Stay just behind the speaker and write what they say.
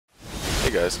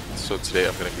Hey guys, so today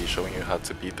I'm going to be showing you how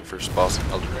to beat the first boss in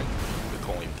Elden Ring with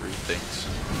only 3 things.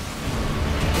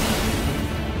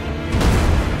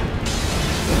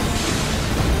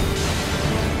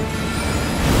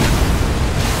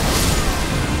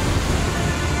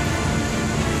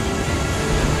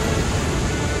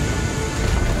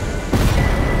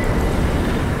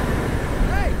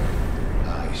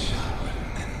 I shall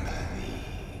remember thee,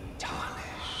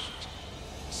 tarnished,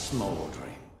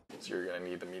 smoldering. So you're going to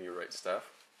need the Meteorite staff,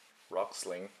 rock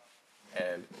sling,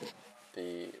 and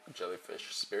the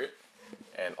Jellyfish spirit.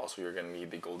 And also you're going to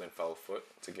need the golden fowl foot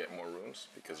to get more runes,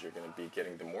 because you're going to be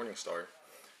getting the morning star,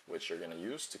 which you're going to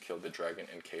use to kill the dragon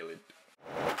in Caelid.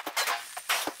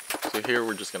 So here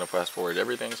we're just going to fast forward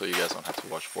everything so you guys don't have to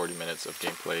watch 40 minutes of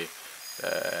gameplay,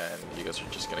 and you guys are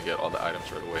just going to get all the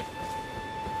items right away.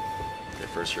 Okay,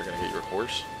 first you're going to get your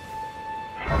horse.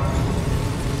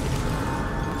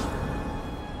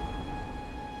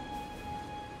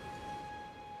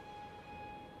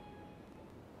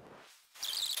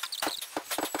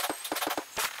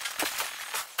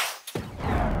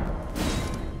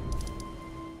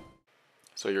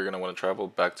 So you're going to want to travel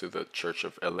back to the Church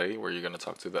of LA, where you're going to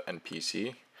talk to the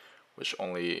NPC, which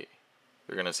only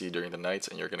you're going to see during the nights,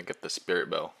 and you're going to get the spirit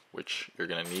bell, which you're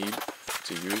going to need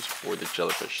to use for the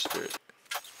Jellyfish spirit.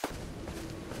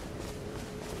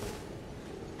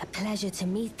 A pleasure to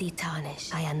meet thee,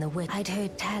 Tarnish. I am the witch. I'd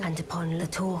heard tell, and upon the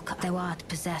talk thou art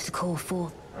possessed to call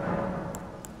forth.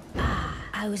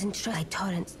 I was entrusted by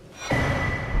torrents.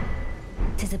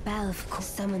 'Tis a bell for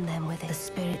summon them with the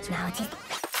spirit now.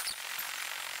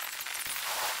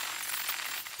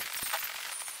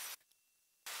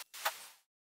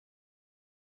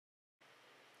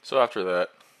 So after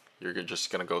that, you're just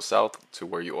going to go south to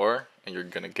where you are, and you're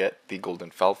going to get the golden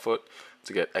fowl foot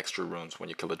to get extra runes when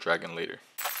you kill a dragon later.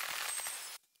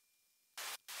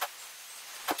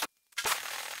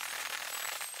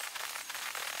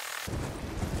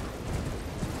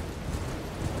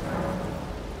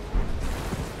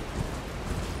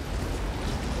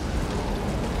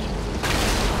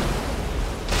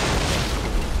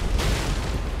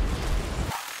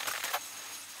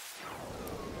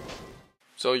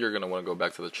 So you're going to want to go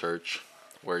back to the church,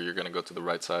 where you're going to go to the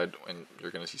right side, and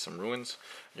you're going to see some ruins.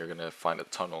 You're going to find a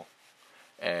tunnel,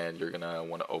 and you're going to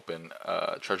want to open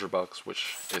a treasure box,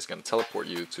 which is going to teleport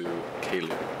you to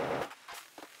Caelid.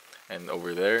 And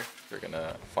over there, you're going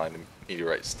to find the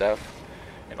Meteorite staff,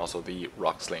 and also the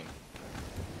rock sling.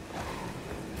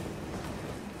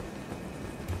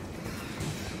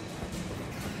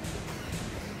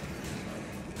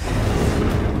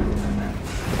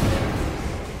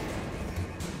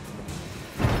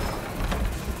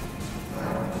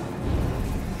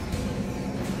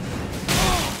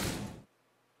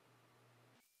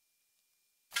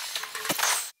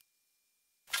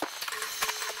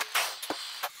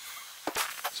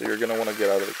 So you're going to want to get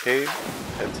out of the cave,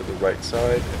 head to the right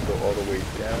side, and go all the way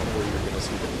down, where you're going to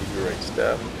see the Meteorite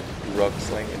staff, the rock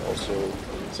sling, and also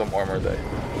some armor that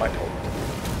might help.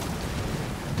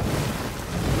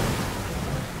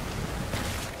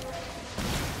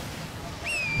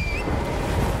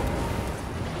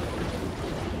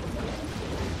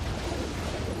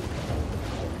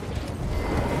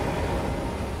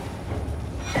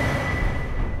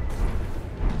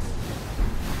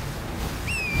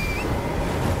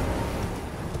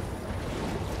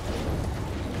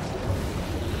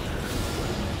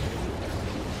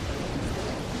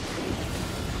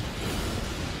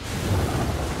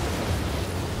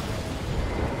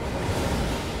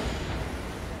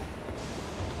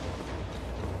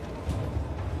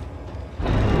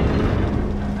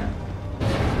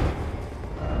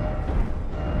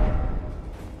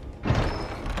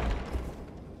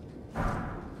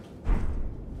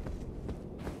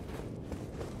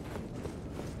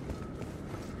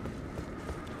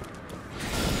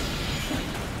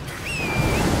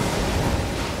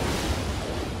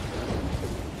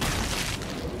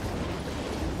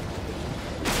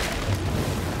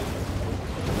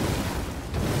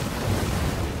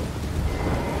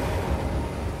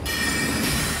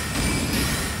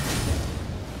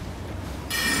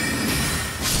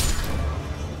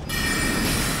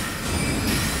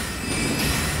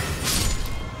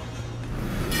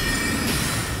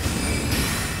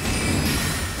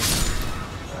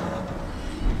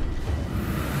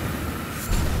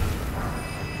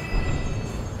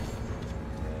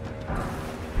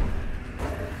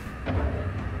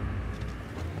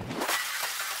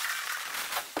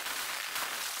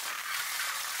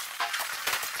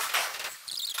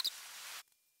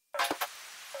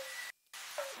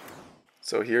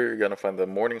 So here you're going to find the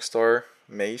Morning Star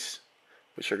mace,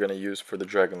 which you're going to use for the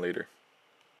dragon later.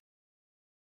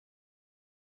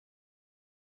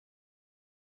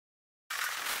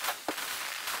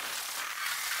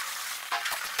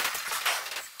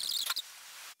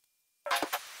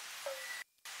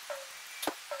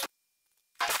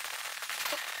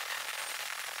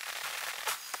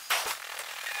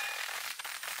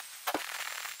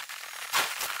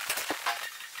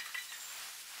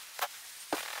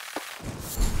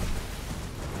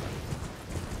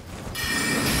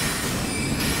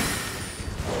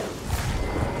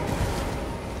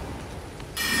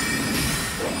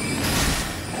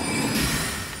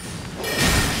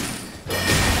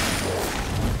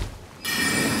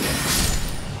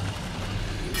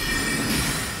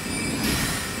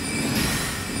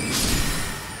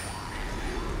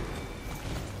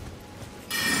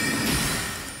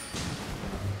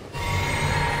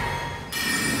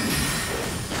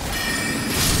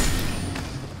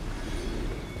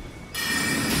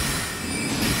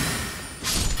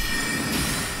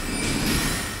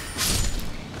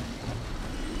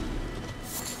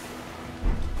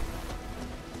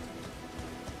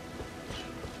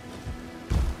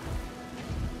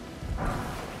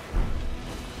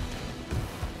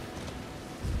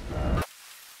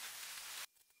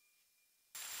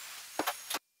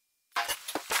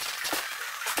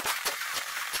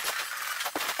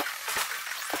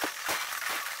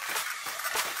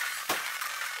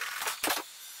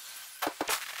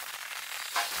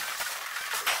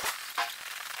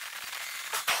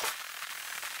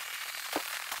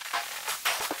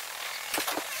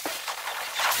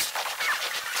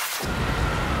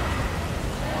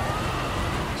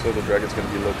 So the dragon's going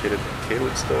to be located in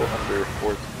Caelid, still under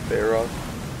 4th Barrock,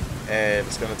 and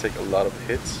it's going to take a lot of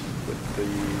hits with the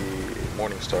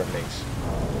Morningstar mace.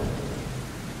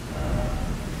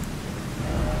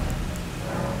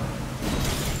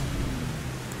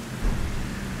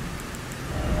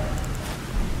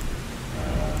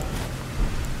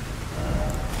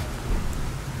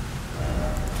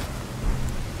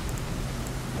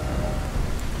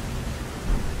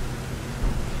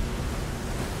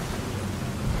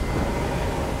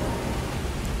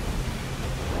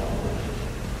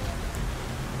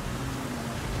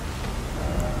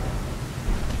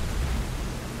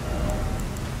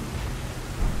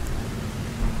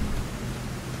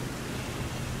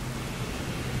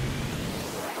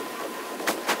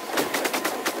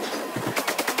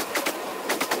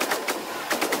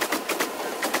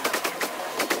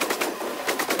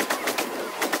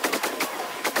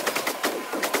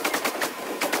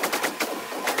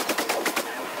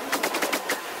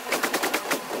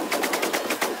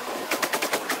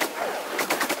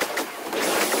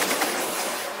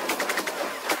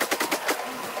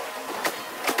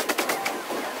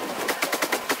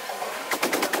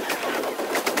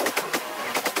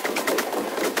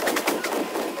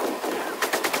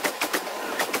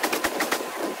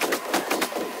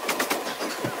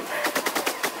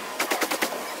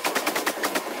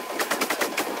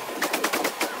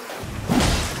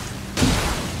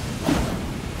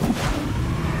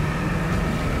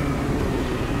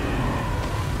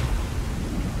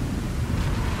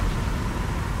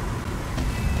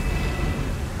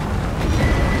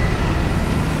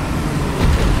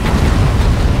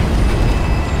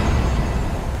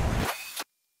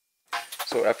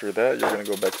 So after that, you're going to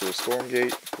go back to the Storm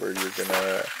Gate, where you're going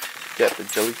to get the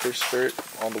Jellyfish Spirit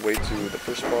on the way to the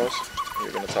first boss.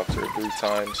 You're going to talk to her 3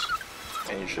 times,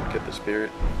 and you should get the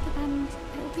Spirit. And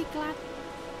it'll be glad.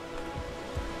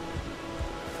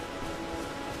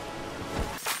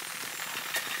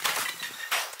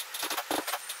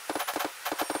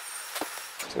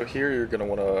 So here you're going to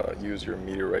want to use your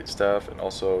Meteorite Staff and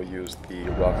also use the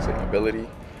Rock Sling ability.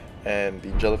 And the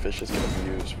Jellyfish is going to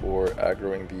be used for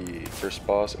aggroing the first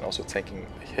boss and also tanking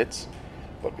hits.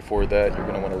 But before that, you're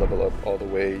going to want to level up all the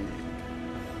way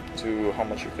to how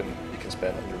much you can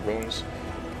spend on your runes.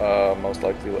 Most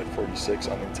likely like 46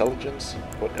 on intelligence.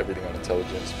 Put everything on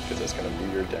intelligence because that's going to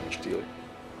be your damage dealer.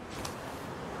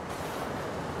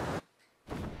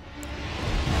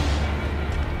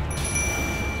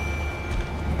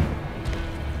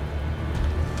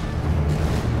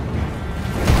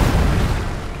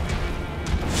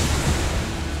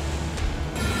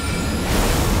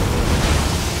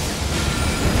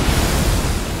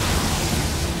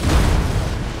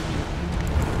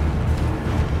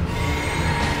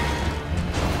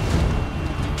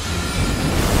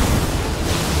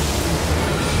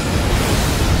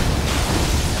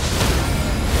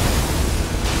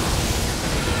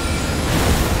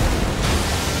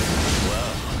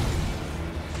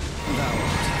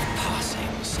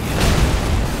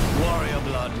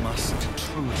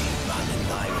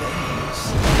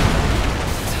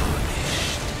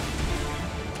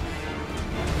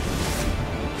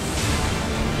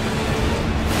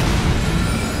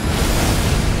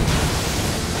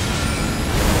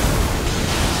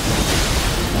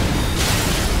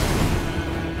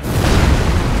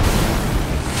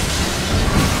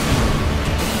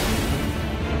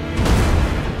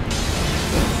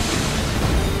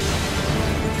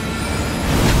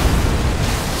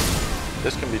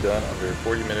 This can be done under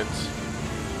 40 minutes,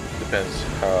 depends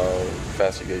how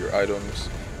fast you get your items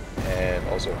and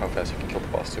also how fast you can kill the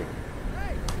boss too.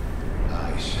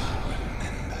 I shall